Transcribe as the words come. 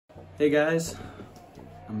Hey guys,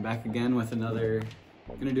 I'm back again with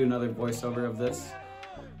gonna do another voiceover of this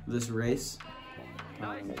race.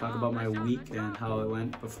 Talk about my week and how it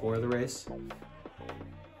went before the race.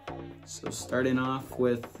 So starting off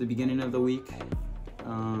with the beginning of the week,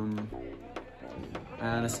 I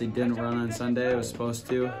honestly didn't run on Sunday. I was supposed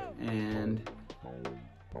to, and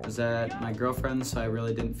I was at my girlfriend's, so I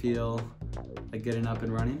really didn't feel like getting up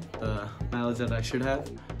and running the mileage that I should have.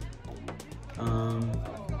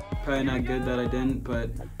 Probably not good that I didn't,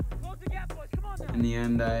 but in the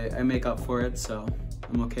end I make up for it, so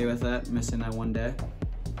I'm okay with that, missing that one day.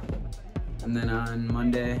 And then on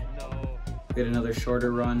Monday, we had another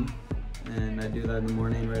shorter run, and I do that in the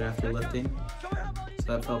morning right after lifting, so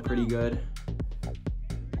that felt pretty good.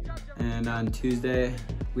 And on Tuesday,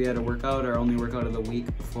 we had a workout, our only workout of the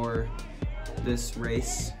week before this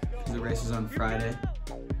race, because the race is on Friday.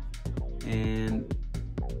 And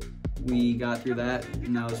we got through that,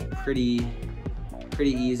 and that was pretty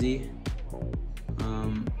easy.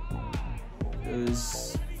 It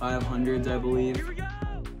was 500s, I believe,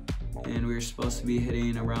 and we were supposed to be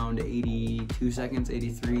hitting around 82 seconds,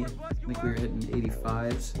 83. I think we were hitting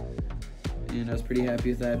 85s, and I was pretty happy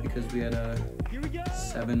with that because we had a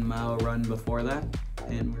 7-mile run before that,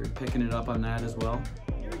 and we were picking it up on that as well.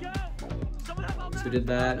 So we did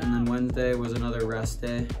that, and then Wednesday was another rest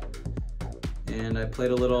day, and I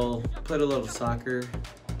played a little soccer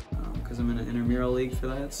because I'm in an intramural league for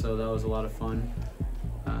that, so that was a lot of fun.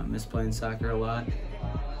 Miss playing soccer a lot.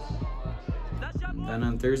 Then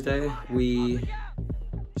on Thursday, we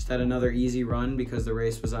just had another easy run because the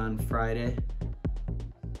race was on Friday,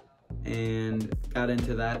 and got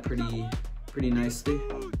into that pretty nicely.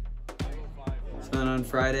 So then on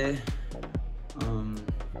Friday,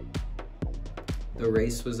 the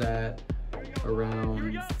race was at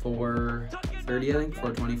around 4:30, I think,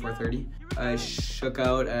 4:20, 4:30. I shook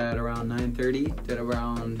out at around 9:30, did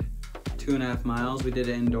around 2.5 miles. We did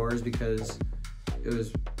it indoors because it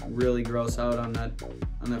was really gross out on that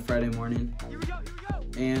Friday morning.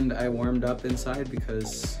 And I warmed up inside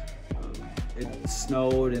because it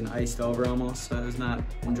snowed and iced over almost, so it was not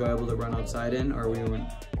enjoyable to run outside in, or we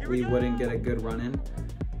wouldn't get a good run in.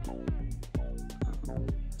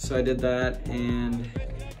 So I did that and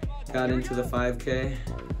got into the 5K.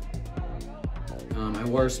 I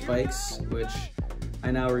wore spikes, which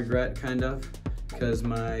I now regret kind of, because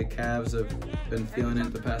my calves have been feeling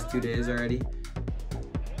it the past 2 days already.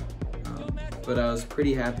 But I was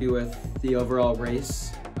pretty happy with the overall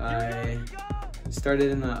race. I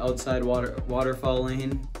started in the outside waterfall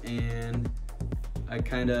lane, and I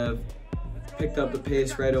kind of picked up the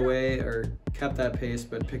pace right away, or kept that pace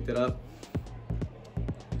but picked it up.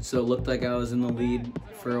 So it looked like I was in the lead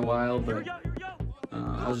for a while, but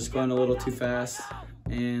I was just going a little too fast.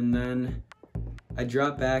 And then I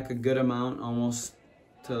dropped back a good amount, almost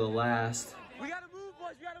to the last.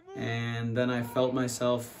 And then I felt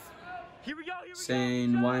myself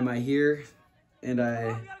saying, why am I here? And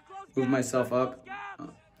I moved myself up.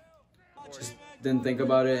 Just didn't think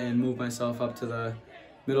about it and moved myself up to the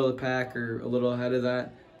middle of the pack, or a little ahead of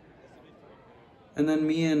that. And then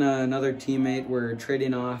me and another teammate were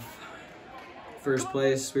trading off first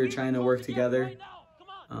place. We were trying to work together.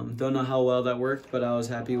 Don't know how well that worked, but I was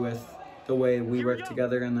happy with the way we worked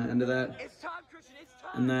together in the end of that.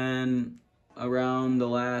 And then around the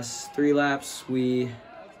last 3 laps, we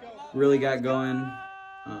really got going,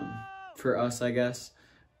 for us, I guess.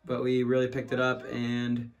 But we really picked it up,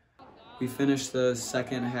 and we finished the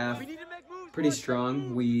second half pretty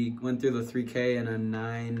strong. We went through the 3K in a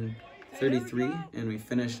 9:33, and we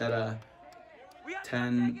finished at a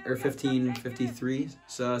 15:53,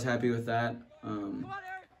 so I was happy with that.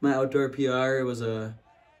 My outdoor PR was a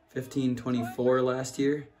 15:24 last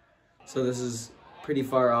year, so this is pretty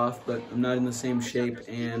far off, but I'm not in the same shape,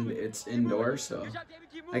 and it's indoor, so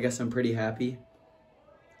I guess I'm pretty happy.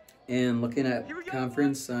 And looking at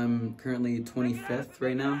conference, I'm currently 25th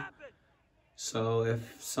right now, so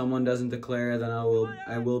if someone doesn't declare, then I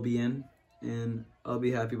will be in, and I'll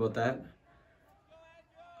be happy about that.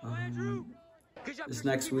 This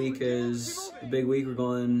next week is a big week. We're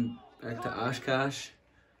going back to Oshkosh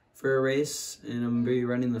for a race, and I'm going to be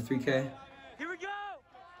running the 3K.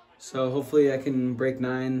 So hopefully I can break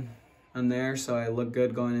 9 on there, so I look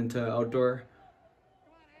good going into outdoor.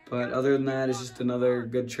 But other than that, it's just another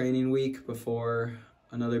good training week before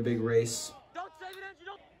another big race.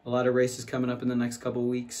 A lot of races coming up in the next couple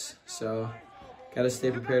weeks, so gotta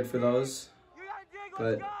stay prepared for those.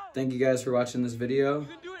 But thank you guys for watching this video.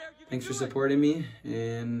 Thanks for supporting me,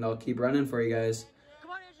 and I'll keep running for you guys.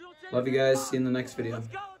 Love you guys. See you in the next video.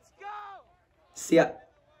 See ya.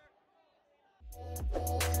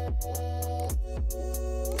 Bye.